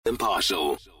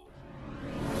impartial.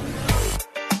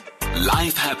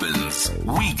 Life Happens,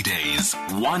 weekdays,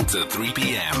 1 to 3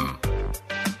 p.m.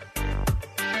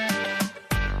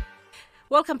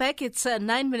 Welcome back. It's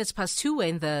 9 minutes past 2. We're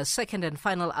in the second and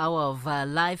final hour of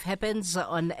Life Happens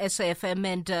on SAFM.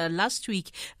 And last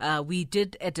week, we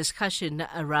did a discussion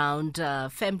around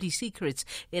family secrets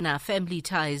in our Family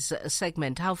Ties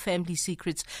segment, how family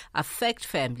secrets affect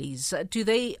families. Do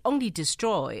they only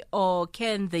destroy or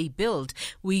can they build?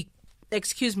 We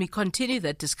continue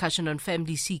that discussion on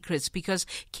family secrets because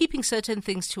keeping certain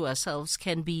things to ourselves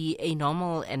can be a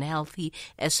normal and healthy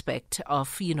aspect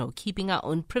of, keeping our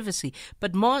own privacy.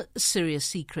 But more serious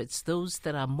secrets, those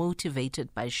that are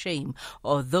motivated by shame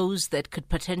or those that could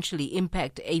potentially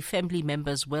impact a family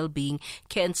member's well-being,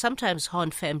 can sometimes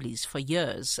haunt families for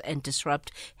years and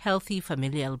disrupt healthy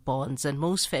familial bonds. And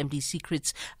most family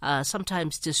secrets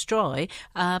sometimes destroy,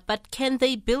 but can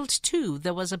they build too?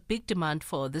 There was a big demand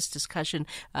for this discussion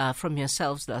from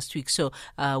yourselves last week. So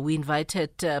we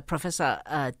invited Professor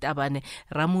Tabane,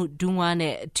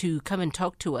 Ramodungoane, to come and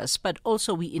talk to us. But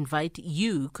also we invite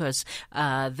you because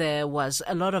there was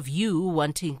a lot of you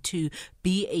wanting to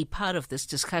be a part of this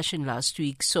discussion last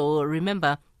week. So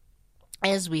remember,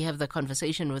 as we have the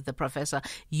conversation with the professor,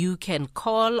 you can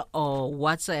call or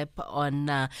WhatsApp on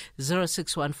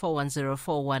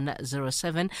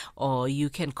 0614104107, or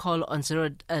you can call on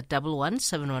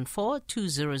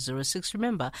 011-714-2006.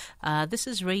 Remember, this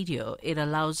is radio. It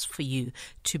allows for you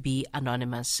to be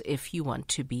anonymous if you want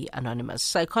to be anonymous.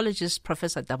 Psychologist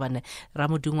Professor Tabane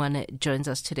Ramodungoane joins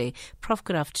us today. Prof,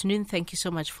 good afternoon. Thank you so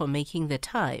much for making the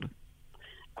time.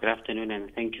 Good afternoon,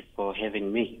 and thank you for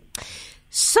having me.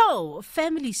 So,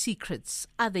 family secrets,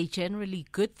 are they generally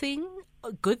good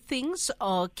things,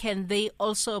 or can they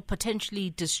also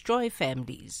potentially destroy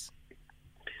families?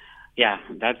 Yeah,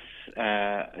 that's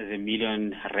the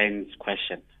million rands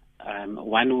question.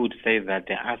 One would say that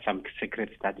there are some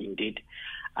secrets that indeed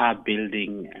are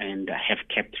building and have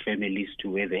kept families to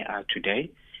where they are today.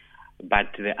 But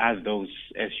there are those,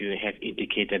 as you have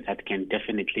indicated, that can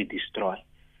definitely destroy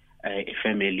a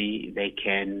family. They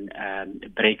can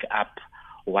break up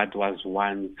what was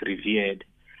once revered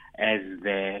as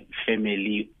the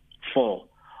family for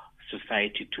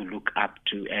society to look up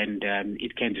to, and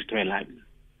it can destroy lives.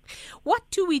 What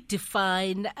do we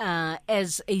define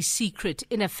as a secret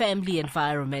in a family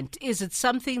environment? Is it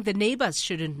something the neighbors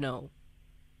shouldn't know?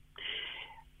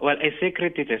 Well, a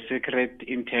secret is a secret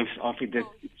in terms of it's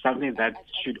something that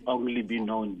should only be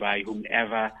known by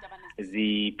whomever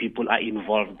the people are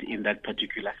involved in that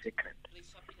particular secret.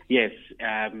 Yes,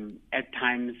 at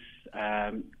times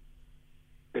the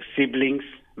siblings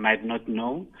might not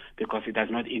know because it does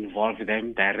not involve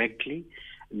them directly.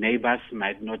 Neighbors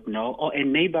might not know, or a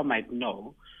neighbor might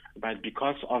know, but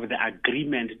because of the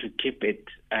agreement to keep it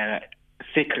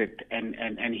secret and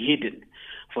hidden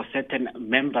for certain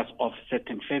members of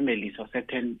certain families or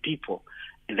certain people,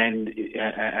 then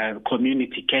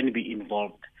community can be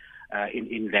involved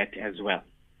in that as well.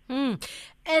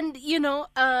 And, in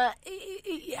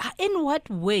what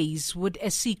ways would a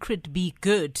secret be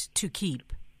good to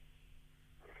keep?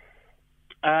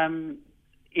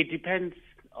 It depends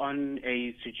on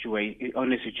a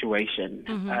situation.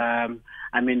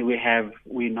 Mm-hmm.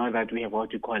 We know that we have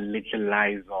what you call little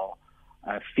lies or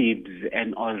fibs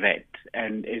and all that.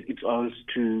 And it's also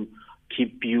to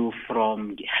keep you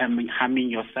from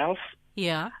harming yourself.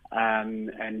 Yeah.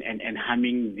 And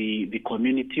harming the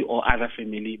community or other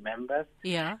family members.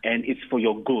 Yeah. And it's for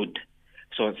your good.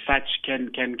 So such can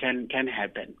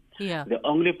happen. Yeah. The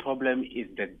only problem is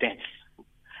the depth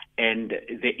and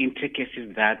the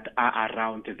intricacies that are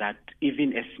around that,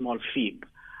 even a small fib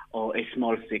or a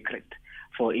small secret.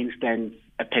 For instance,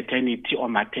 a paternity or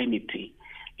maternity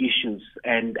issues.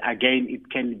 And again, it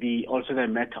can be also the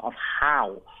matter of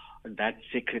how that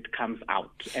secret comes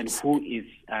out and who is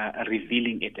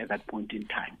revealing it at that point in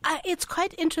time. It's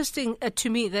quite interesting to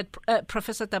me that,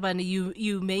 Professor Tabane,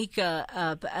 you make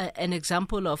an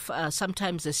example of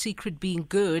sometimes a secret being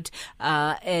good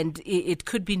and it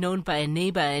could be known by a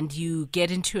neighbor, and you get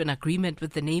into an agreement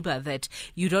with the neighbor that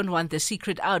you don't want the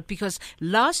secret out because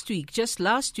just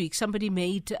last week, somebody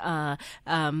made, the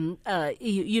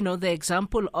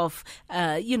example of,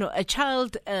 a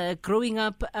child growing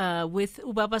up with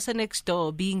Ubabasa next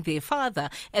door being their father,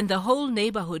 and the whole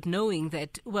neighborhood knowing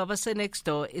that Ubabasa next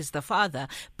door is the father,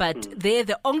 but they're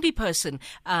the only person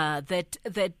that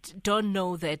don't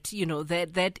know that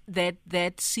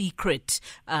that secret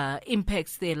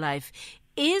impacts their life.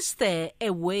 Is there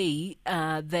a way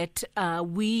that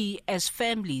we as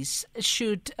families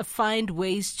should find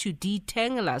ways to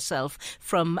detangle ourselves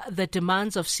from the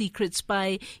demands of secrets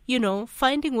by,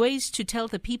 finding ways to tell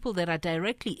the people that are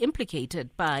directly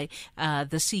implicated by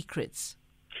the secrets?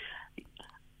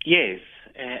 Yes,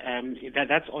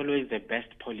 that's always the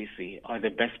best policy or the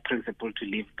best principle to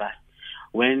live by.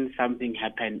 When something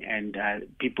happens and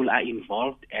people are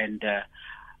involved and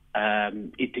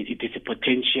it is a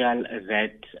potential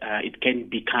that it can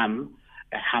become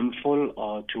harmful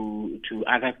or to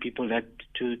other people that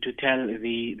to tell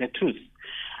the truth.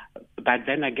 But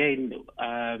then again,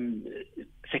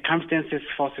 circumstances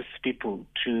forces people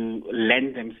to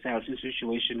land themselves in a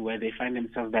situation where they find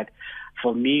themselves that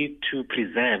for me to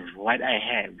preserve what I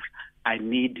have, I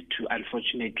need to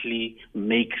unfortunately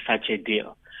make such a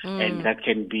deal. And that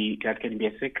can be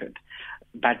a secret.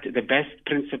 But the best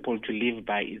principle to live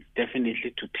by is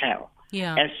definitely to tell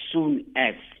as soon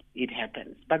as it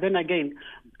happens. But then again,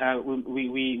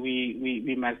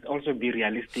 we must also be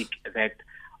realistic that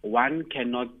one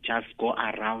cannot just go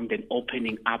around and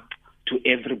opening up to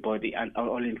everybody and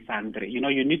all in sundry. You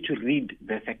need to read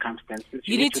the circumstances.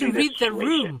 You need to read the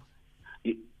room.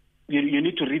 You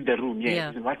need to read the room,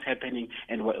 yes. Yeah. What's happening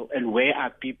and where are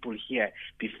people here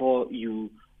before you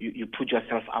put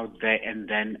yourself out there and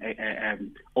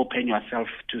then open yourself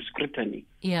to scrutiny.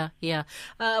 Yeah.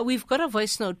 We've got a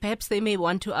voice note. Perhaps they may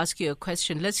want to ask you a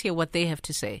question. Let's hear what they have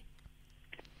to say.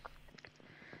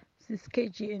 This is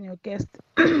KG and your guest.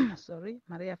 Sorry,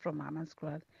 Maria from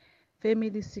Hammanskraal.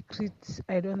 Family secrets,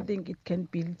 I don't think it can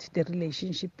build the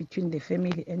relationship between the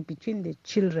family and between the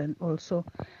children also.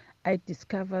 I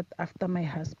discovered after my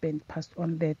husband passed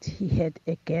on that he had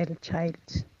a girl child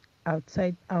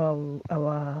outside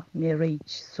our marriage.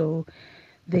 So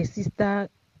the sister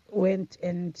went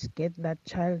and get that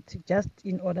child just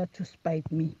in order to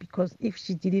spite me, because if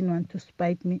she didn't want to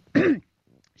spite me,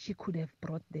 she could have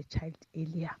brought the child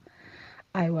earlier.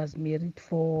 I was married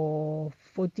for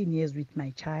 14 years with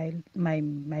my child,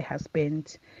 my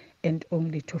husband, and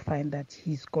only to find that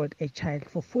he's got a child.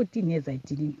 For 14 years, I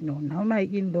didn't know. Now my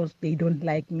in-laws, they don't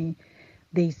like me.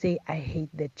 They say I hate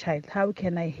the child. How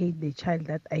can I hate the child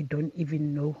that I don't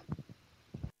even know?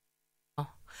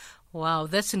 Wow,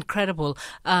 that's incredible.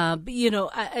 Did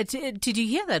you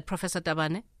hear that, Professor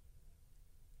Tabane?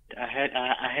 I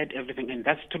heard everything, and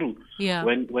that's true. Yeah.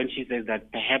 When she says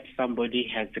that perhaps somebody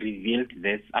has revealed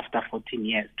this after 14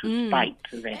 years to spite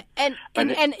them. And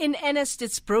in earnest,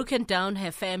 it's broken down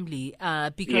her family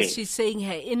because she's saying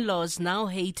her in-laws now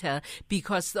hate her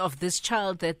because of this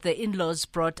child that the in-laws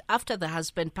brought after the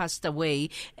husband passed away,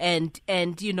 and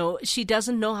she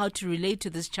doesn't know how to relate to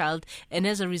this child, and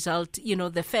as a result,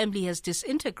 the family has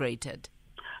disintegrated.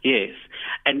 Yes,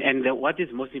 and what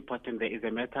is most important there is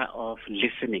a matter of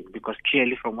listening, because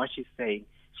clearly from what she's saying,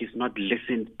 she's not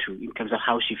listened to in terms of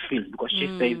how she feels, because she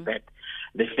says that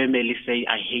the family say,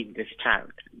 I hate this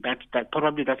child. That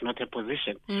probably that's not her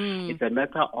position. It's a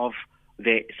matter of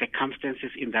the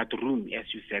circumstances in that room,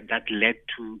 as you said, that led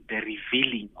to the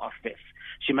revealing of this.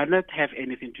 She might not have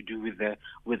anything to do with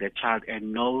the child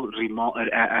and no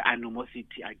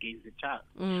animosity against the child,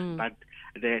 but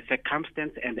the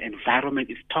circumstance and the environment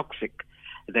is toxic,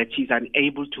 that she's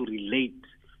unable to relate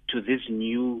to this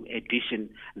new addition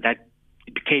that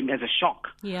became as a shock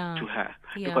to her.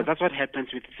 Because that's what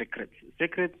happens with secrets.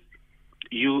 Secrets,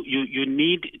 you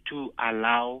need to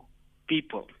allow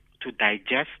people to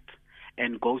digest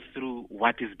and go through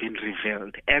what is being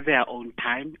revealed at their own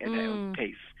time, at their own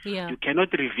pace. Yeah. You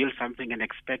cannot reveal something and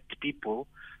expect people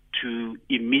to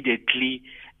immediately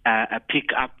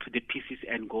pick up the pieces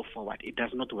and go forward. It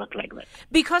does not work like that.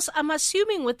 Because I'm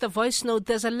assuming with the voice note,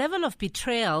 there's a level of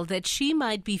betrayal that she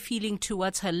might be feeling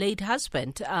towards her late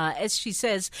husband. As she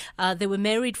says, they were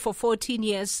married for 14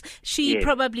 years. She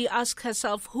probably asked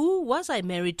herself, who was I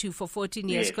married to for 14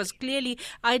 years? Because clearly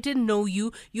I didn't know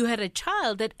you. You had a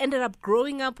child that ended up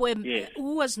growing up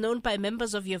who was known by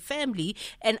members of your family,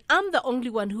 and I'm the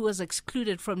only one who was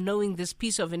excluded from knowing this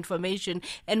piece of information.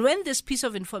 And when this piece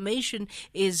of information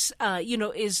is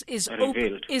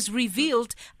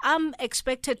revealed, I'm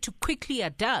expected to quickly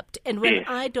adapt, and when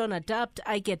I don't adapt,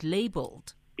 I get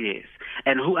labeled. Yes,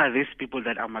 and who are these people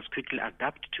that I must quickly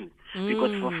adapt to?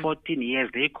 Because for 14 years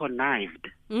they connived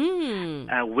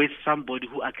with somebody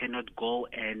who I cannot go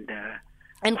and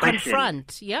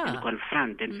confront,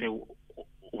 and say,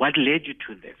 what led you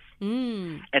to this?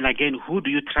 And again, who do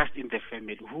you trust in the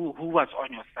family? Who was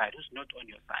on your side? Who's not on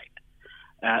your side?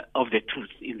 Of the truth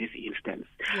in this instance.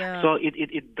 So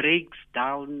it breaks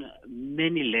down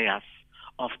many layers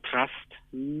of trust,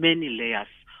 many layers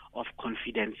of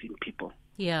confidence in people.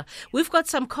 Yeah. We've got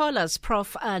some callers,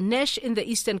 Prof. Nash in the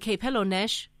Eastern Cape. Hello,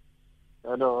 Nash.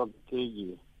 Hello,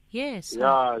 KG. Yes.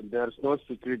 Yeah, there's no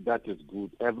secret that is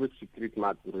good. Every secret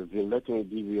must be revealed. Let me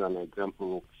give you an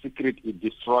example. Secret, it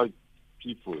destroys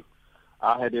people.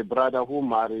 I had a brother who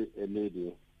married a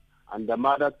lady, and the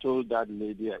mother told that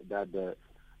lady that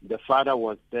the father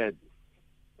was dead.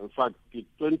 In fact,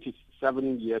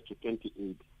 27 years to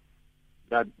 28,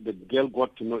 that the girl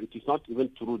got to know it is not even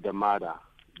through the mother.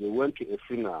 They went to a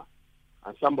funeral,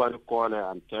 and somebody called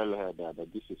her and tell her that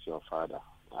this is your father.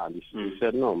 And she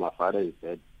said, no, my father is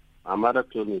dead. My mother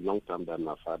told me long time that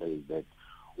my father is dead.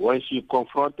 When she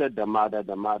confronted the mother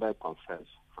confessed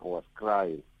and was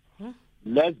crying.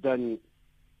 Less than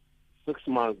 6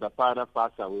 months, the father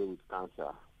passed away with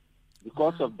cancer.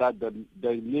 Because of that, the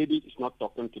lady is not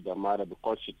talking to the mother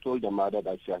because she told the mother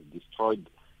that she has destroyed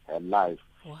her life.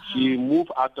 Wow. She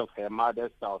moved out of her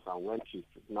mother's house and went to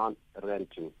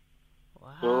non-renting.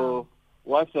 Wow. So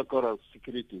what sort of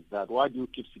secret is that? Why do you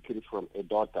keep secret from a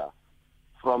daughter?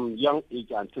 From young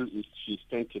age until she's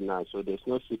 29. So there's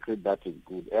no secret that is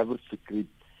good. Every secret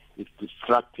is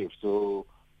destructive. So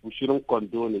we shouldn't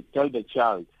condone it. Tell the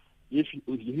child if he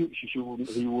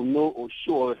will know, or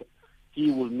sure he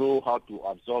will know how to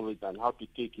absorb it and how to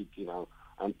take it,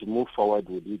 and to move forward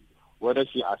with it. Whether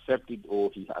she accepts it or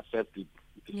he accepts it,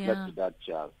 it is left to that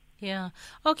child. Yeah.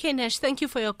 Okay, Nash, thank you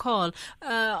for your call.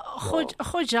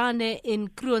 Khojane in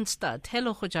Kroonstad.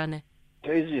 Hello, Khojane.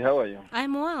 Casey, how are you?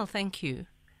 I'm well, thank you.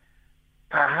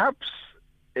 Perhaps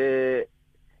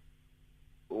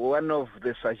one of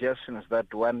the suggestions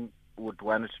that one would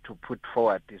want to put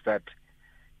forward is that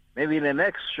maybe in the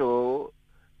next show,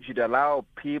 you should allow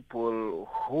people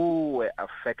who were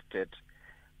affected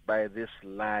by these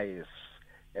lies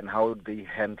and how they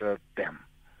handled them.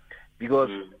 Because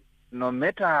no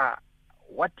matter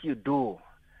what you do,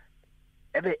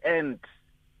 at the end,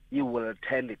 you will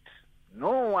tell it.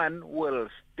 No one will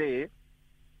stay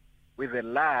with a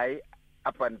lie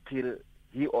up until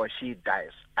he or she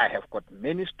dies. I have got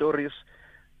many stories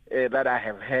that I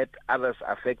have heard, others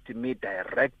affecting me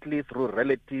directly through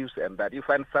relatives, and that you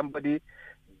find somebody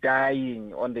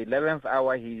dying on the 11th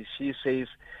hour, she says,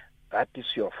 that is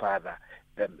your father.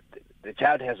 The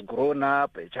child has grown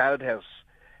up, a child has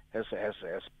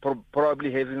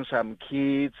probably having some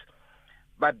kids.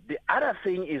 But the other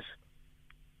thing is,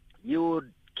 you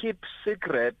keep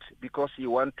secret because you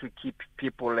want to keep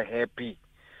people happy.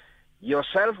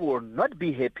 Yourself will not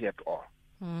be happy at all.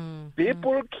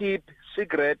 People keep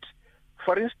secret.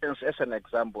 For instance, as an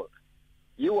example,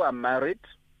 you are married,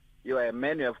 you are a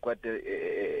man, you have got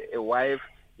a wife.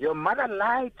 Your mother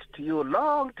lied to you a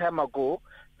long time ago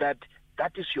that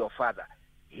is your father.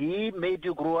 He made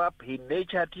you grow up, he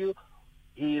nurtured you,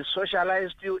 he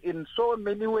socialized you in so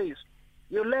many ways.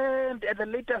 You learned at a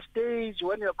later stage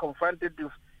when you're confronted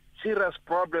with serious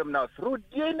problem now through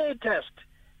DNA test,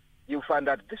 you find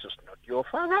that this is not your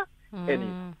father.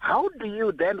 And how do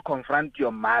you then confront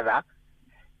your mother?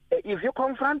 If you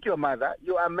confront your mother,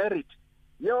 you are married.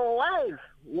 Your wife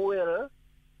will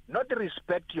not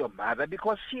respect your mother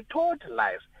because she told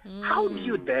lies. How do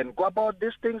you then go about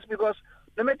these things? Because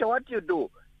no matter what you do,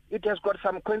 it has got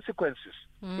some consequences.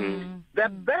 The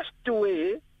best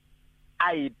way,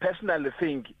 I personally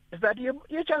think, is that you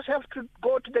just have to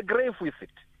go to the grave with it.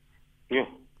 Yeah.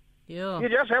 Yeah. You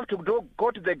just have to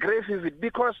go to the grave with it,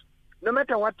 because no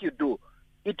matter what you do,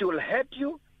 it will hurt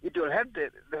you, it will hurt the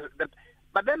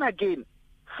but then again,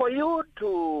 for you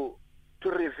to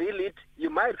reveal it, you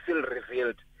might feel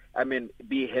revealed. I mean,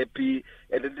 be happy,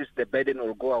 and at least the burden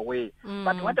will go away.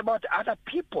 But what about other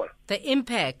people? The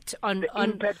impact on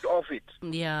impact of it.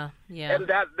 Yeah. And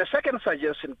the second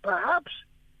suggestion, perhaps,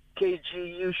 KG,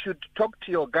 you should talk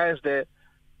to your guys there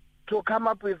to come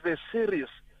up with a series,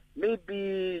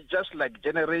 maybe just like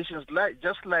Generations,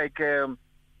 just like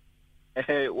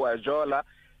Wajola,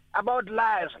 about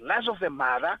lies of the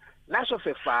mother, lies of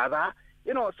the father,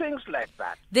 things like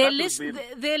that. They're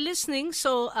listening,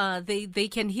 so they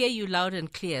can hear you loud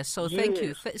and clear. So thank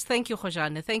you. Thank you,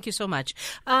 Khojane. Thank you so much.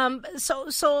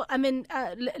 So I mean,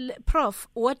 Prof,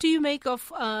 what do you make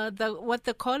of what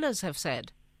the callers have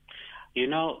said?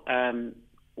 When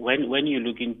you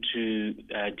look into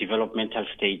developmental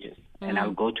stages, and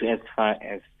I'll go to as far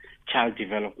as child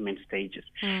development stages,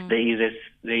 there is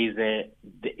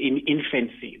in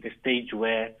infancy, the stage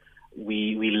where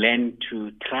we learn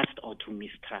to trust or to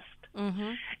mistrust.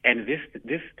 And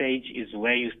this stage is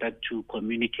where you start to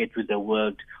communicate with the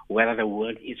world, whether the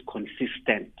world is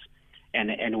consistent.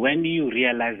 And when you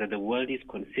realize that the world is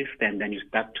consistent, then you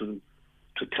start to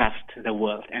trust the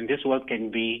world. And this world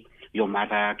can be your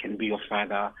mother, can be your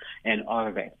father, and all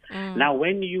of that. Now,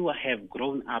 when you have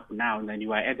grown up now, and then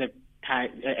you are at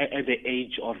the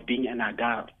age of being an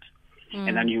adult,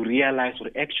 and then you realize, well,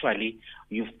 actually,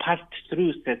 you've passed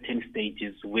through certain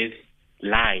stages with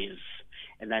lies,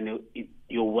 and then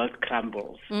your world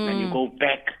crumbles. Then you go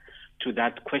back to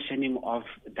that questioning of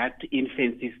that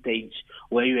infancy stage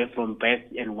where you are from birth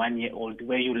and 1 year old,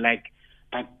 where you like,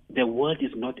 but the world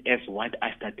is not as what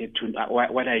I started to,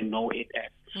 what I know it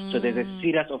as. So there's a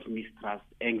series of mistrust.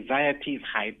 Anxiety is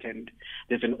heightened.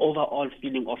 There's an overall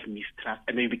feeling of mistrust,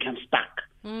 and then you become stuck.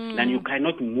 Then you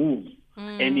cannot move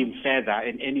any further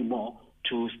and any more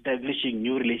to establishing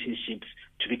new relationships,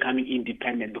 to becoming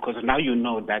independent, because now you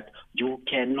know that you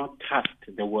cannot trust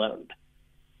the world.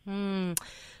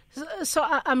 So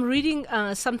I'm reading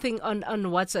something on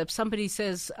WhatsApp. Somebody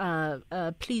says,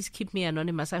 please keep me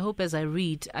anonymous. I hope as I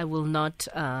read, I will not,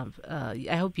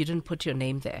 I hope you didn't put your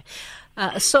name there.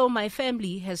 So my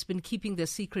family has been keeping the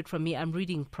secret from me. I'm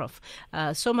reading, Prof.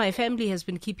 So my family has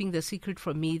been keeping the secret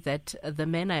from me that the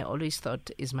man I always thought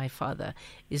is my father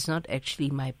is not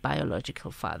actually my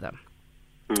biological father.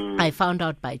 I found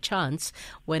out by chance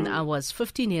when I was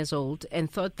 15 years old and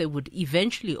thought they would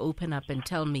eventually open up and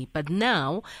tell me. But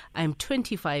now I'm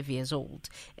 25 years old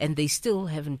and they still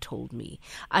haven't told me.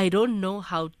 I don't know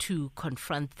how to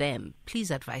confront them. Please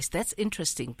advise. That's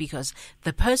interesting because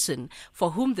the person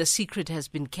for whom the secret has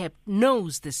been kept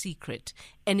knows the secret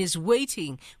and is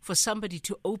waiting for somebody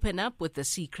to open up with the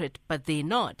secret, but they're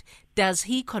not. Does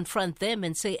he confront them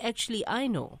and say, actually, I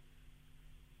know?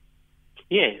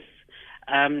 Yes.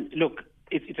 Look,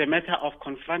 it's a matter of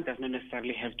confront does not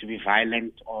necessarily have to be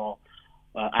violent or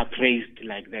appraised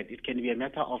like that. It can be a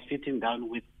matter of sitting down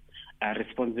with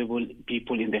responsible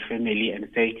people in the family and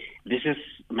say, this is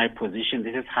my position,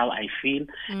 this is how I feel,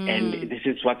 and this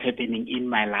is what's happening in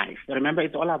my life. Remember,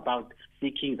 it's all about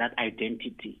seeking that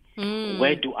identity.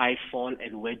 Where do I fall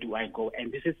and where do I go?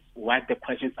 And this is what the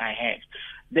questions I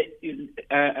have.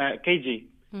 KG,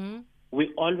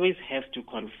 we always have to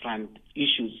confront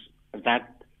issues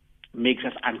that makes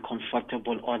us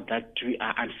uncomfortable or that we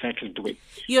are unsettled with.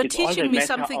 You're teaching me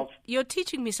something. You're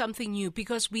teaching me something new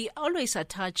because we always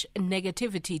attach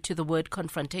negativity to the word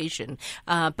confrontation.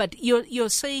 But you're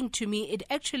saying to me it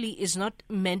actually is not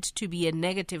meant to be a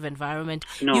negative environment.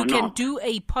 You can do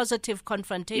a positive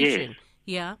confrontation.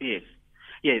 Yes. Yeah.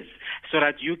 Yes. So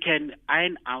that you can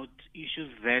iron out issues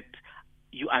that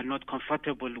you are not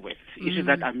comfortable with, issues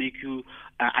that make you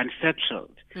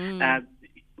unsettled.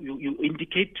 You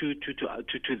indicate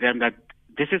to them that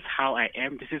this is how I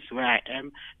am, this is where I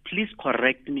am. Please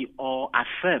correct me or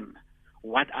affirm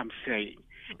what I'm saying.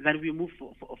 And then we move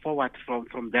forward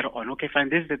from there on. Okay, fine,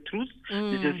 this is the truth.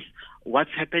 This is what's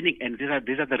happening, and these are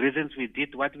the reasons we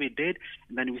did what we did.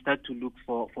 And then we start to look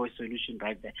for a solution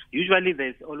right there. Usually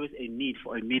there's always a need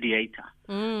for a mediator,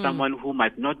 someone who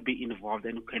might not be involved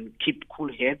and who can keep cool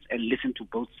heads and listen to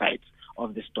both sides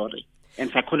of the story. And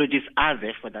psychologists are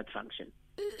there for that function.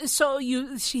 So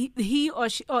he or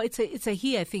she, it's a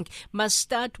he, I think, must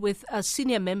start with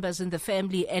senior members in the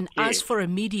family and ask for a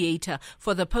mediator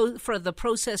for the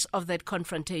process of that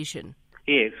confrontation.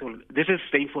 Yes, so this is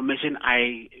the information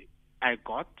I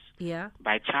got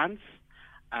by chance.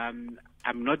 I'm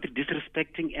not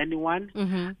disrespecting anyone,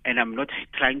 and I'm not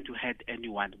trying to hurt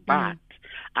anyone, but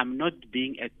I'm not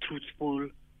being a truthful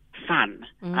son.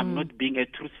 I'm not being a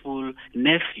truthful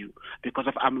nephew because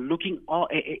I'm looking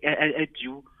at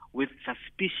you with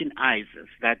suspicion eyes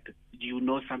that you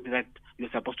know something that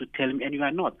you're supposed to tell me and you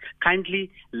are not.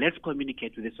 Kindly, let's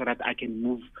communicate with it so that I can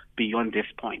move beyond this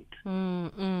point.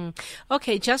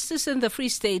 Okay, Justice in the Free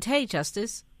State. Hey,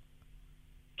 Justice.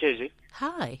 KG.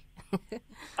 Hi.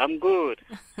 I'm good.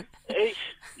 Hey,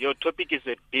 your topic is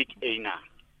a big A now.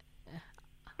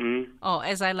 Oh,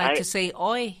 as I like to say,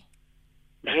 oi.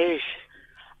 Hey,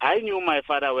 I knew my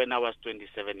father when I was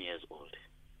 27 years old.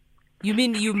 You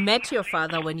mean you met your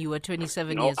father when you were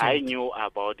 27 years old? No, I knew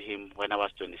about him when I was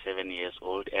 27 years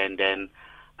old, and then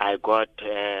I got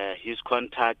his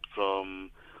contact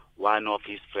from one of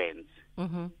his friends,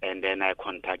 and then I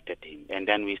contacted him, and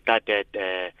then we started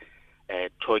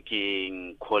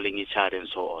talking, calling each other, and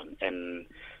so on. And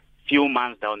few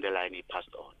months down the line, he passed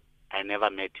on. I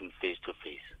never met him face to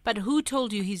face. But who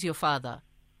told you he's your father?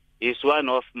 He's one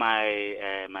of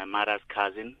my mother's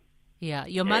cousin. Yeah,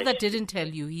 your mother didn't tell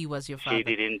you he was your father. She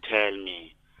didn't tell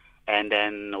me. And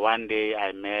then one day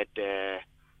I met the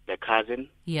cousin,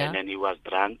 and then he was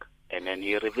drunk, and then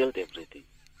he revealed everything.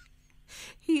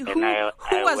 Who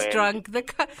was drunk? The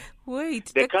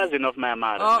cousin of my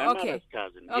mother. Oh, my mother's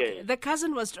cousin. Okay, yes. The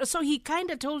cousin was... So he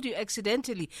kind of told you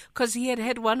accidentally because he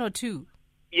had one or two.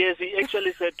 Yes, he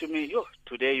actually said to me, "Yo,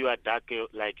 today you are dark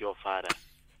like your father."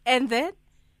 And then?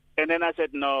 And then I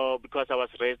said, no, because I was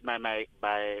raised by my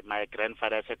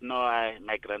grandfather. I said, no,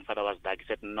 my grandfather was dark. He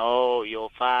said, no, your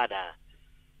father.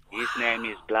 His name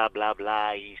is blah, blah,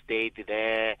 blah. He stayed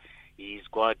there. He's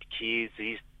got kids.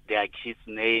 Their kids'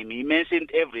 name. He mentioned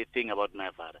everything about my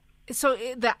father. So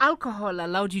the alcohol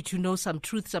allowed you to know some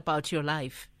truths about your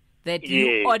life that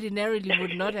you ordinarily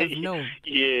would not have known.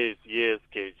 Yes,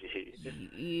 KG.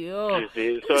 Yo.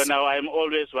 So now I'm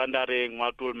always wondering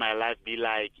what will my life be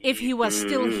like if he was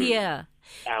still here.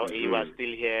 He was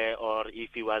still here, or if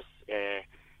he was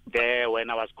there when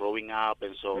I was growing up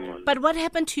and so on. But what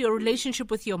happened to your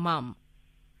relationship with your mom?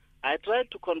 I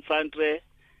tried to confront her,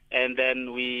 and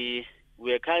then we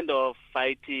were kind of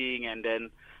fighting, and then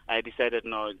I decided,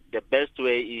 no, the best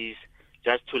way is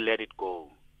just to let it go.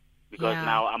 Because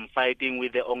now I'm fighting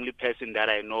with the only person that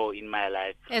I know in my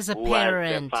life. As a parent.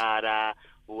 Who was the father,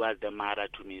 who was the mother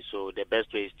to me. So the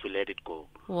best way is to let it go.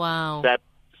 Wow.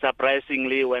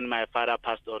 Surprisingly, when my father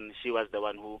passed on, she was the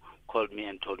one who called me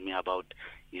and told me about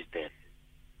his death.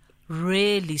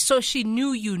 Really? So she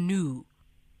knew you knew?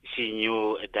 She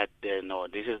knew that, no,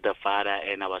 this is the father,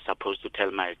 and I was supposed to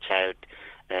tell my child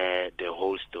the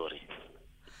whole story.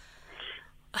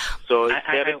 So it's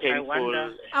very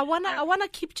painful. I wanna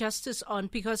keep Justice on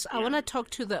because I wanna talk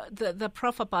to the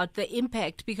Prof about the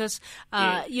impact because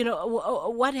you know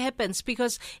what happens,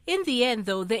 because in the end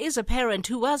though there is a parent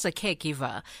who was a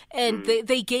caregiver and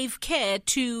they gave care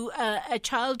to a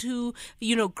child who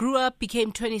grew up,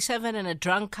 became 27 and a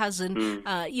drunk cousin,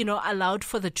 allowed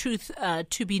for the truth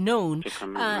to be known.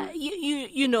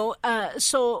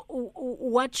 So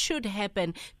what should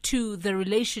happen to the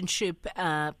relationship?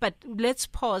 But let's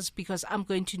pause because I'm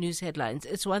going to news headlines.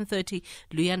 It's 1:30.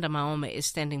 Luyanda Maome is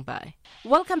standing by.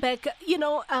 Welcome back.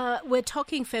 We're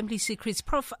talking family secrets.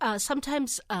 Prof,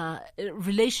 sometimes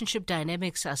relationship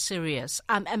dynamics are serious.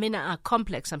 Are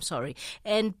complex, I'm sorry.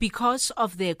 And because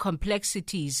of their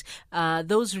complexities,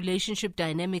 those relationship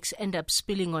dynamics end up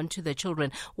spilling onto the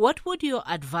children. What would your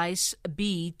advice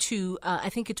be to, I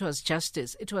think it was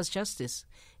Justice. It was Justice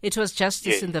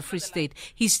in the Free State.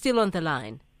 He's still on the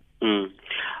line.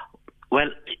 Well,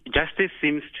 Justice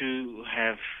seems to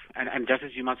have, and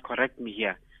Justice, you must correct me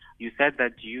here. You said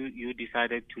that you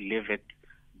decided to leave it,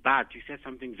 but you said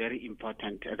something very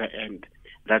important at the end.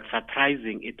 That's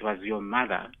surprising. It was your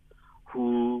mother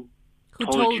who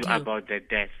told you about the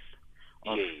death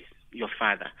of your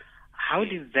father. How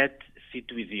did that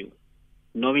sit with you,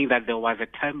 knowing that there was a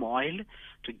turmoil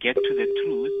to get to the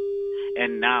truth,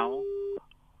 and now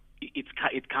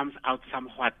it comes out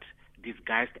somewhat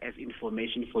disguised as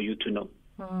information for you to know?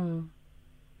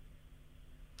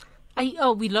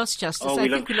 We lost Justice. I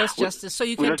think we lost Justice. So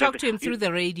you can talk to him through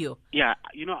the radio. Yeah,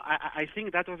 I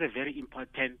think that was a very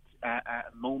important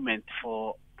moment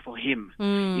for him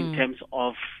in terms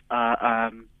of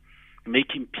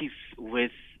making peace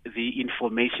with the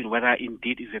information, whether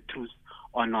indeed is the truth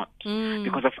or not.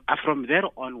 Because from there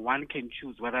on, one can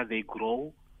choose whether they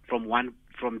grow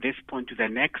from this point to the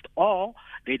next, or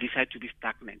they decide to be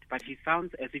stagnant. But he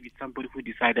sounds as if it's somebody who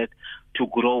decided to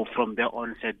grow from there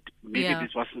on, said, maybe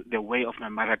this was the way of my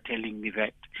mother telling me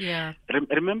that. Yeah.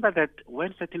 Remember that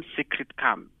when certain secrets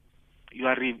come, you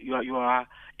are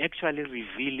actually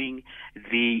revealing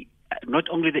not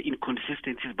only the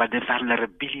inconsistencies, but the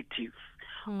vulnerabilities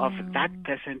of that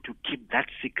person to keep that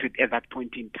secret at that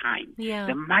point in time. Yeah.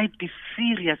 There might be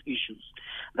serious issues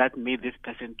that made this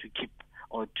person to keep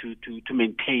or to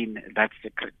maintain that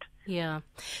secret. Yeah.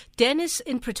 Dennis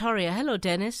in Pretoria. Hello,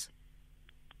 Dennis.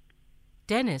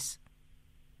 Dennis.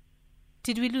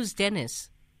 Did we lose Dennis?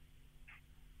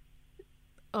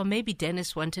 Or maybe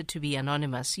Dennis wanted to be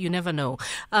anonymous. You never know.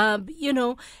 I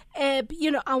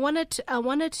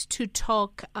wanted to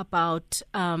talk about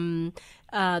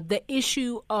the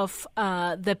issue of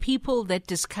the people that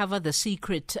discover the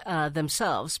secret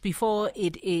themselves before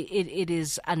it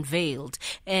is unveiled.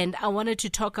 And I wanted to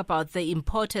talk about the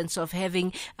importance of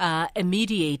having a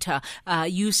mediator.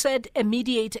 You said a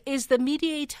mediator. Is the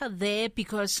mediator there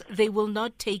because they will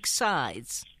not take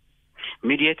sides?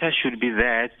 Mediator should be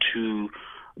there to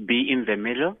be in the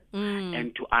middle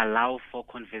and to allow for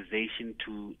conversation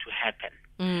to happen.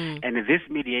 And this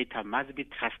mediator must be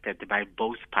trusted by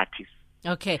both parties.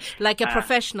 Okay, like a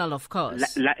professional, of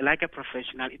course. Like a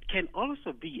professional. It can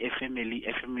also be a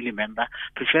family member,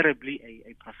 preferably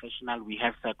a professional. We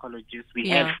have psychologists. We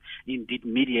have indeed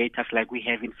mediators, like we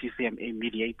have in CCMA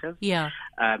mediators. Yeah.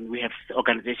 We have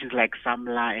organizations like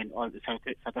SAMLA and all the South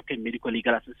African Medical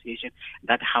Legal Association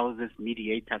that houses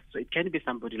mediators. So it can be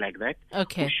somebody like that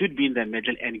who should be in the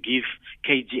middle and give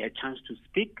KG a chance to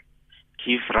speak,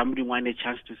 give Ramodungoane a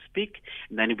chance to speak.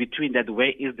 And then in between that,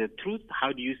 where is the truth?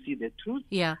 How do you see the truth?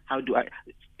 Yeah. How do I?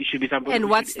 It should be somebody. And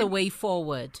what's the way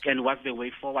forward? And what's the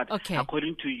way forward? Okay.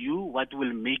 According to you, what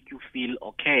will make you feel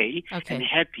okay and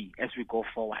happy as we go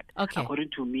forward? Okay. According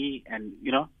to me, and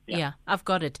Yeah, I've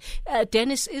got it.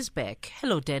 Dennis is back.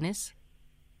 Hello, Dennis.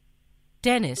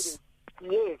 Dennis.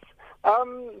 Yes.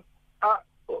 I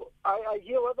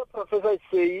hear what the professor is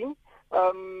saying.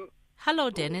 Hello,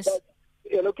 Dennis.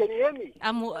 Hello, can you hear me?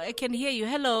 I can hear you.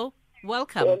 Hello.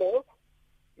 Welcome. Hello.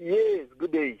 Yes,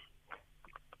 good day.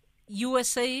 You were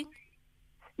saying?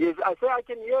 Yes, I say I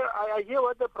can hear. I hear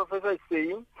what the professor is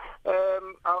saying.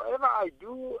 However, I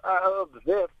do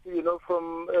observe,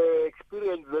 from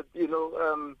experience that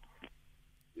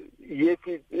yes,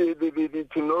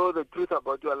 to know the truth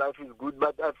about your life is good.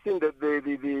 But I've seen that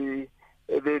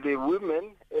the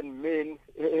women and men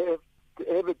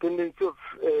have a tendency of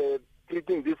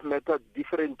treating this matter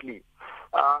differently.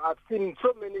 I've seen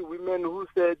so many women who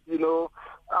said,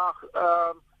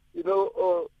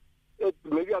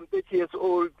 maybe I'm 30 years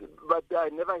old, but I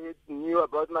never knew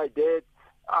about my dad.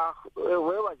 Where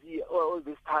was he all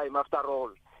this time after all?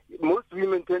 Most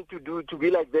women tend to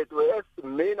be like that, whereas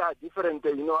men are different.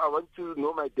 I want to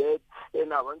know my dad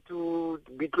and I want to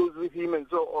be close with him and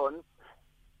so on.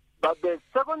 But the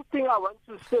second thing I want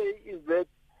to say is that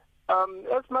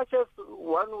as much as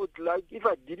one would like, if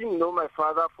I didn't know my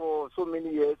father for so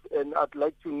many years and I'd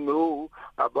like to know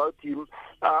about him,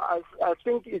 I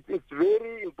think it's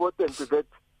very important that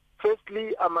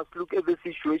firstly I must look at the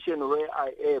situation where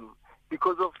I am.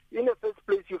 Because in the first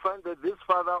place, you find that this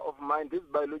father of mine, this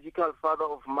biological father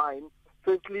of mine,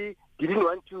 firstly didn't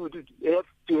want to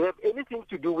have anything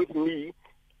to do with me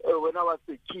when I was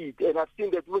a kid. And I've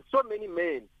seen that with so many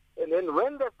men. And then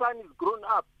when the son is grown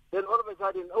up, then all of a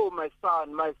sudden, oh, my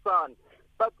son.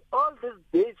 But all these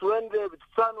days when the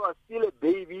son was still a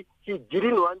baby, he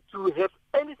didn't want to have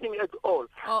anything at all.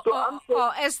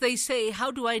 Or as they say,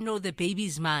 how do I know the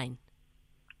baby's mine?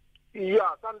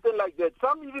 Yeah, something like that.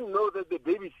 Some even know that the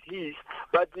baby's his,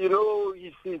 but he doesn't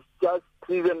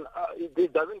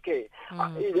care.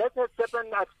 That has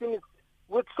happened. I've seen it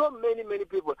with so many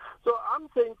people. So I'm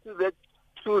saying to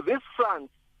this sons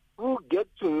who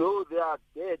get to know their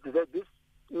dad, that this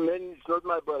man is not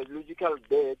my biological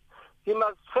dad, he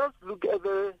must first look at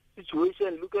the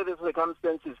situation, look at the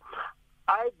circumstances.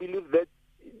 I believe that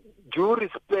due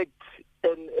respect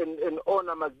and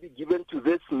honor must be given to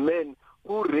this man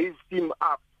who raised him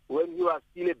up when he was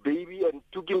still a baby and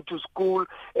took him to school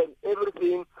and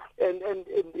everything. And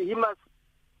he must,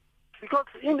 because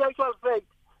in the actual fact,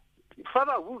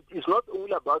 fatherhood is not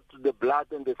only about the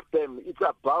blood and the sperm, it's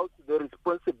about the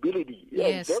responsibility.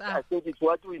 Yes, and that, I think, is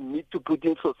what we need to put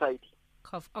in society.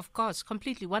 Of course,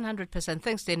 completely, 100%.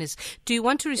 Thanks, Dennis. Do you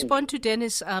want to respond to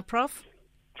Dennis, Prof?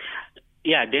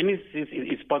 Yeah, Dennis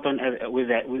is spot on with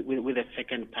the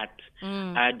second part.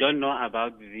 I don't know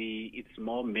about it's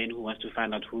more men who want to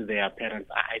find out who their parents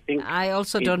are. I think I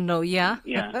also don't know. Yeah.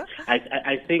 Yeah.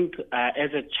 I think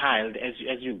as a child, as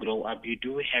you grow up, you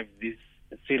do have this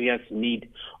serious need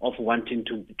of wanting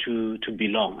to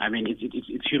belong. I mean,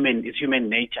 it's human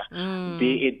nature.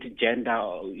 Be it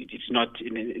gender, it's not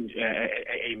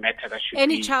a matter that should.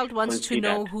 Any be child wants considered. to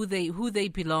know who they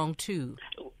belong to.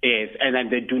 Yes, and then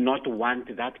they do not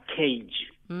want that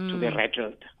cage to be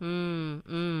rattled.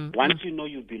 Once you know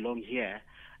you belong here,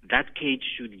 that cage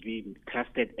should be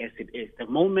trusted as it is. The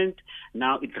moment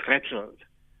now it's rattled,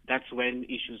 that's when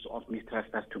issues of mistrust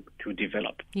start to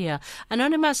develop. Yeah.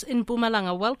 Anonymous in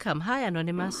Mpumalanga, welcome. Hi,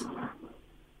 Anonymous.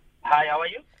 Hi, how are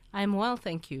you? I'm well,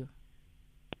 thank you.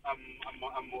 I'm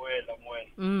well.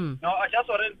 No, I just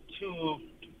wanted to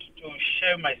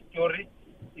share my story.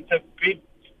 It's a bit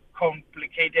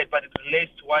complicated, but it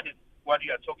relates to what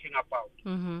you are talking about.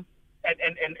 Mm-hmm.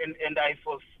 And I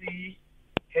foresee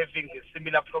having a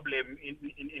similar problem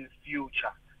in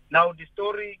future. Now the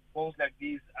story goes like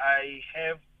this: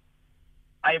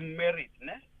 I'm married,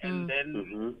 né? And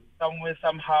then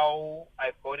somehow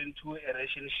I got into a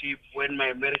relationship when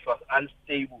my marriage was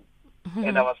unstable,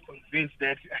 and I was convinced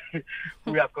that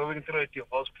we are going through a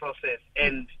divorce process.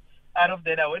 And out of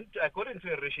that, I got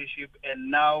into a relationship, and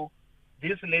now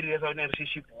this lady that I was in a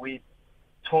relationship with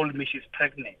told me she's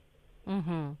pregnant.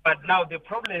 But now the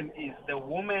problem is the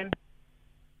woman.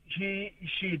 She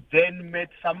then met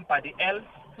somebody else,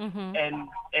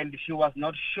 and she was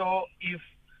not sure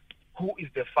who is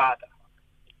the father.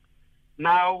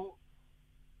 Now,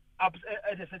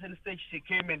 at a certain stage, she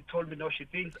came and told me, no, she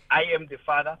thinks I am the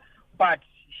father, but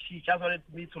she just wanted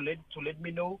me to let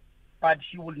me know, but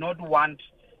she would not want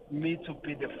me to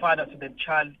be the father to the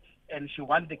child and she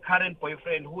wants the current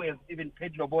boyfriend who has even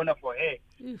paid lobona for her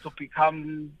to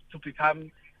become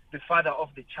the father of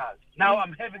the child. Now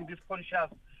I'm having this conscious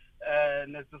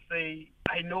to say,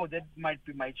 I know that might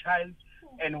be my child,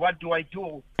 and what do I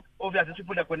do? Obviously,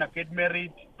 people are going to get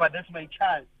married, but that's my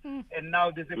child. And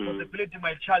now there's a possibility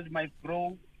my child might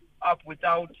grow up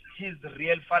without his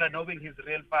real father, knowing his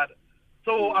real father.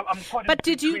 So I'm caught. But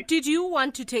did you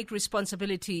want to take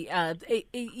responsibility?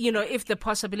 If the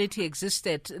possibility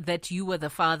existed that you were the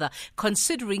father,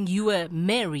 considering you were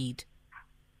married.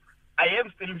 I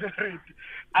am still married.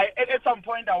 At some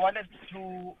point I wanted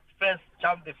to first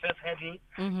jump the first hurdle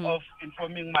of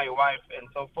informing my wife and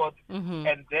so forth,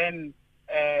 and then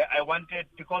I wanted,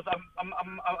 because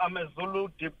I'm a Zulu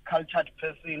deep cultured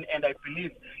person, and I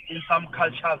believe in some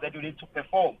cultures that you need to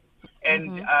perform,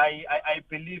 and I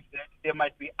believe that there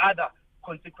might be other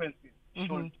consequences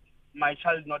should my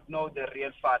child not know the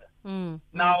real father.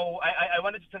 Now I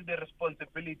wanted to take the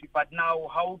responsibility, but now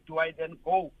how do I then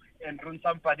go and ruin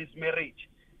somebody's marriage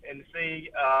and say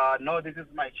no, this is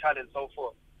my child and so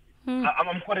forth?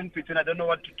 I'm caught in between. I don't know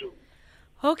what to do.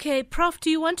 Okay, Prof, do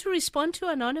you want to respond to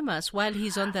Anonymous while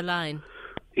he's on the line?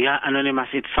 Yeah, Anonymous,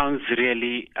 it sounds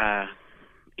really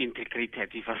integrated,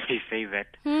 if I may say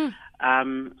that.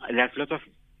 There's lots of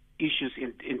issues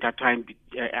intertwined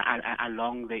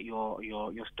along your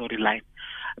storyline,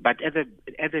 but at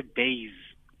the base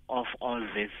of all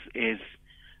this is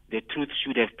the truth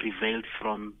should have prevailed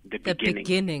from the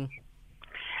beginning.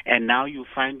 And now you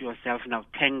find yourself now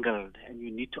tangled, and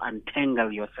you need to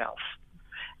untangle yourself.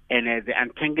 And the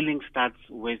untangling starts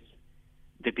with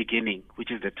the beginning,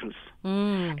 which is the truth.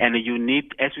 And you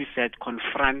need, as we said,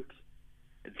 confront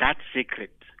that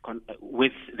secret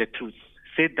with the truth.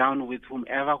 Sit down with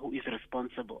whomever who is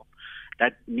responsible.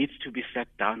 That needs to be sat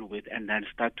down with, and then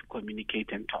start to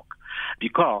communicate and talk.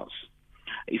 Because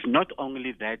it's not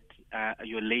only that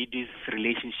your lady's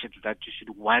relationships that you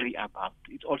should worry about.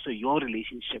 It's also your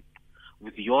relationship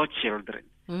with your children,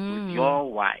 with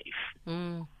your wife,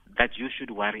 that you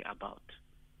should worry about.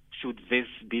 Should this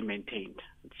be maintained?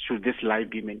 Should this life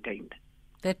be maintained?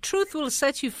 The truth will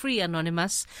set you free,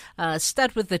 Anonymous.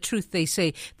 Start with the truth, they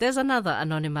say. There's another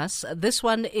Anonymous. This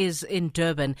one is in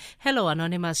Durban. Hello,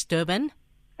 Anonymous, Durban.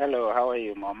 Hello, how are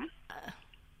you, Mom?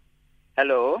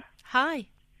 Hello? Hi.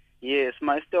 Yes,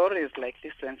 my story is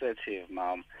slightly sensitive,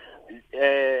 Mom.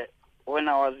 When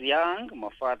I was young, my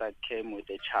father came with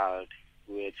a child.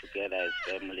 We were together as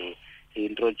family. He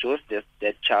introduced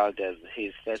that child as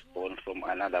his firstborn from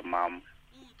another mom.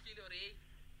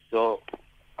 So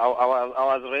I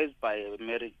was raised by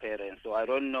married parents, so I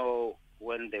don't know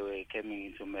when they were coming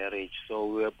into marriage. So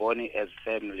we were born as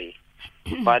family.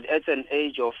 But at an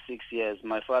age of 6 years,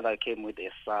 my father came with a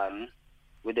son,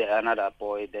 with another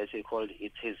boy that he called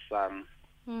it his son,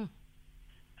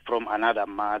 from another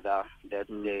mother. That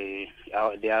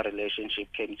their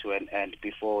relationship came to an end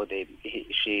before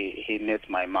he met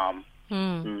my mom.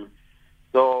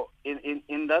 So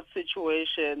in that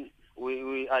situation,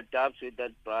 we adapt with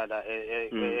that brother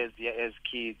as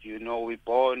kids. We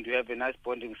bond. We have a nice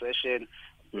bonding session.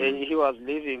 He was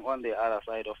living on the other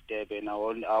side of Durban. I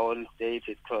won't state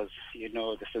it because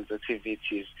the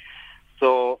sensitivities.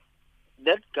 So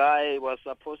that guy was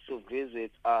supposed to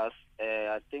visit us.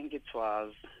 I think it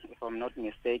was, if I'm not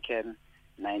mistaken,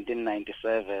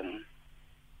 1997.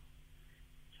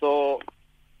 So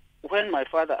when my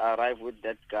father arrived with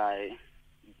that guy,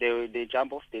 they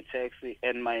jumped off the taxi,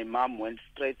 and my mom went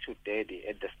straight to Daddy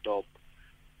at the stop,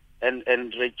 and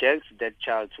rejects that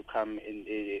child to come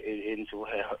into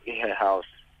her house.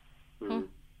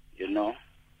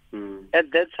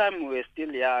 At that time we were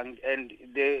still young, and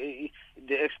the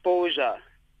exposure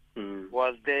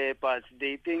was there, but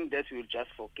they think that we'll just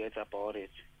forget about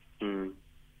it.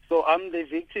 So I'm the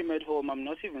victim at home. I'm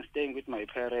not even staying with my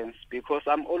parents because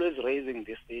I'm always raising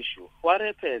this issue. What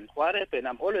happened? What happened?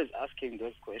 I'm always asking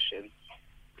those questions.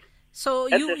 So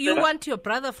you want your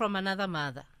brother from another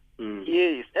mother?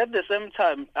 Yes. At the same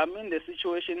time, I'm in the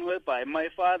situation whereby my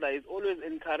father is always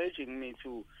encouraging me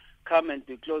to come and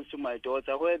be close to my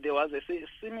daughter, where there was a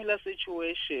similar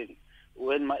situation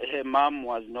when her mom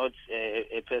was not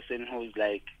a person who's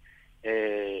like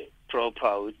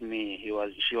proper with me.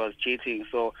 She was cheating,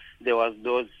 so there was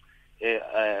those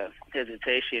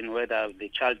hesitation whether the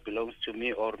child belongs to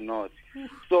me or not.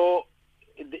 So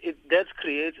that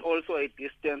creates also a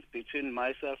distance between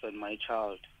myself and my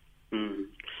child.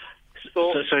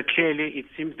 So clearly it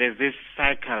seems there's this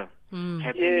cycle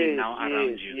happening now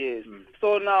around you. Yes.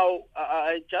 So now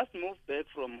I just moved back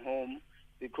from home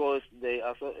because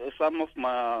some of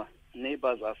my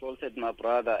neighbors assaulted my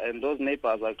brother, and those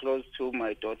neighbors are close to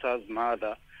my daughter's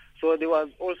mother. So there was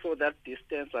also that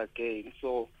distance again.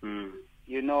 So,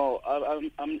 you know,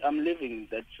 I'm living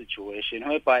that situation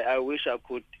whereby I wish I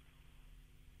could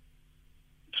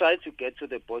try to get to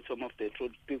the bottom of the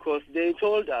truth, because they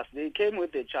told us, they came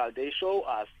with the child, they show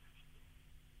us.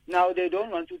 Now they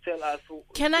don't want to tell us.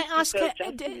 Can I ask,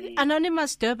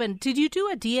 Anonymous Durban, did you do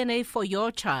a DNA for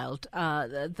your child,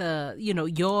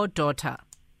 your daughter?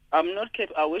 I'm not.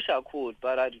 I wish I could,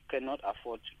 but I cannot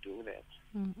afford to do that.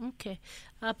 Okay,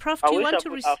 Prof, do you want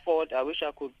to afford? I wish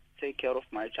I could take care of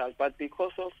my child, but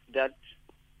because of that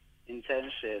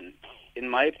intention in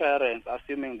my parents,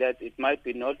 assuming that it might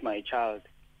be not my child,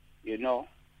 you know.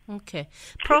 Okay,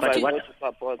 Prof,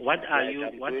 what are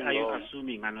you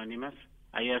assuming, Anonymous?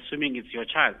 Are you assuming it's your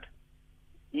child?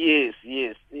 Yes.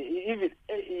 Even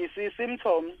you see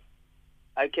symptoms,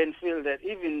 I can feel that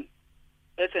even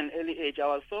at an early age, I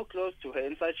was so close to her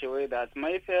in such a way that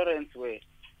my parents were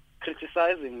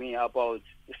criticizing me about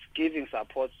giving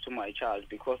support to my child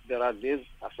because there are these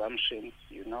assumptions,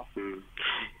 you know.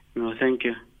 No, thank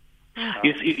you.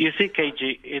 You see,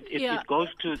 KG, it goes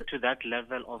to that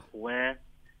level of where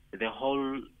the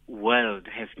whole world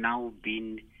has now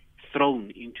been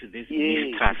thrown into this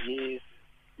mistrust. Yes.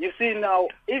 You see, now,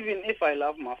 even if I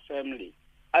love my family,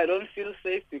 I don't feel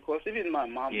safe because even my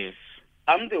mom,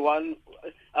 I'm the one,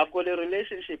 I've got a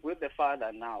relationship with the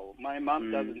father now. My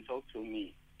mom doesn't talk to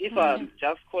me. If I'm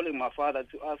just calling my father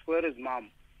to ask, where is mom?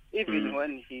 Even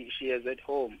when she is at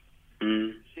home,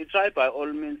 she tried by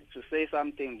all means to say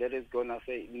something that is going to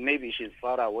say, maybe she's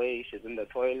far away, she's in the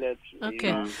toilet. Okay.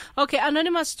 You know. Okay,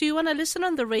 Anonymous, do you want to listen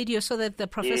on the radio so that the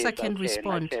professor can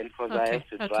respond? I can, because I have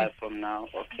to drive from now.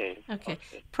 Okay.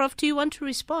 Prof, do you want to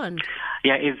respond?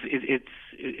 Yeah,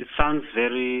 it sounds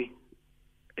very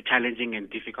challenging and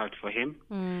difficult for him,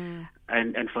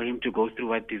 and for him to go through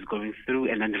what he's going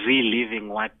through and then reliving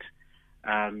what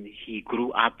he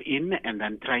grew up in and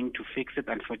then trying to fix it.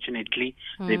 Unfortunately,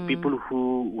 the people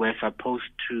who were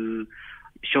supposed to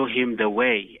show him the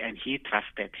way and he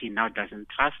trusted, he now doesn't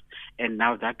trust, and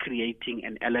now they're creating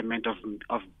an element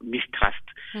of mistrust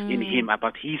in him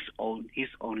about his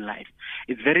own life.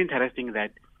 It's very interesting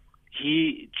that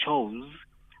he chose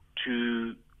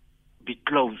to be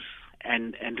close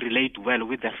and relate well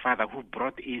with the father who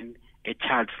brought in a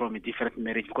child from a different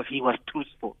marriage because he was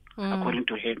truthful, according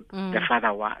to him. The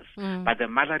father was. But the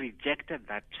mother rejected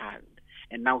that child.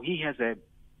 And now he has a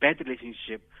bad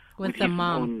relationship with his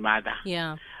own mother.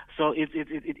 Yeah. So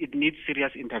it needs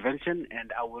serious intervention,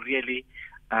 and I will really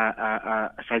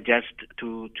suggest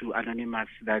to Anonymous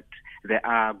that there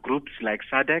are groups like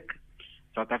SADC,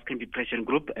 South African Depression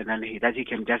Group, and then he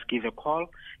can just give a call,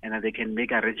 and then they can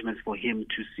make arrangements for him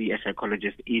to see a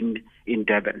psychologist in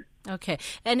Durban. Okay.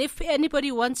 And if anybody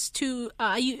wants to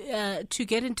to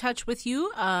get in touch with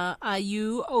you, are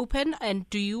you open, and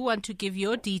do you want to give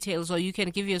your details, or you can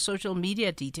give your social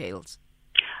media details?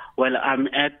 Well, I'm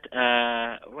at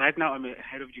right now I'm a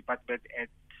head of department at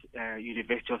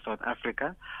University of South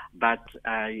Africa, but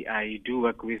I do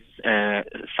work with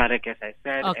SADC, as I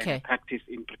said, and practice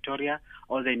in Pretoria.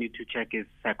 All they need to check is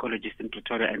Psychologist in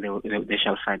Pretoria, and they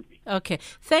shall find me. Okay.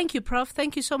 Thank you, Prof.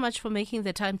 Thank you so much for making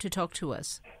the time to talk to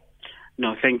us.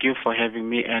 No, thank you for having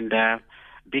me, and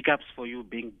big ups for you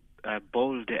being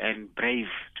bold and brave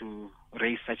to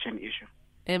raise such an issue.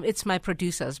 It's my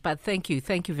producers, but thank you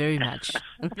very much.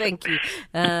 Thank you.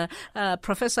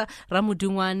 Professor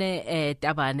Ramodungoane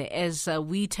Tabane, as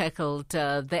we tackled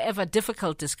the ever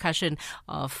difficult discussion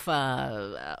of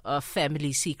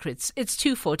family secrets. It's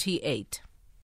 2:48.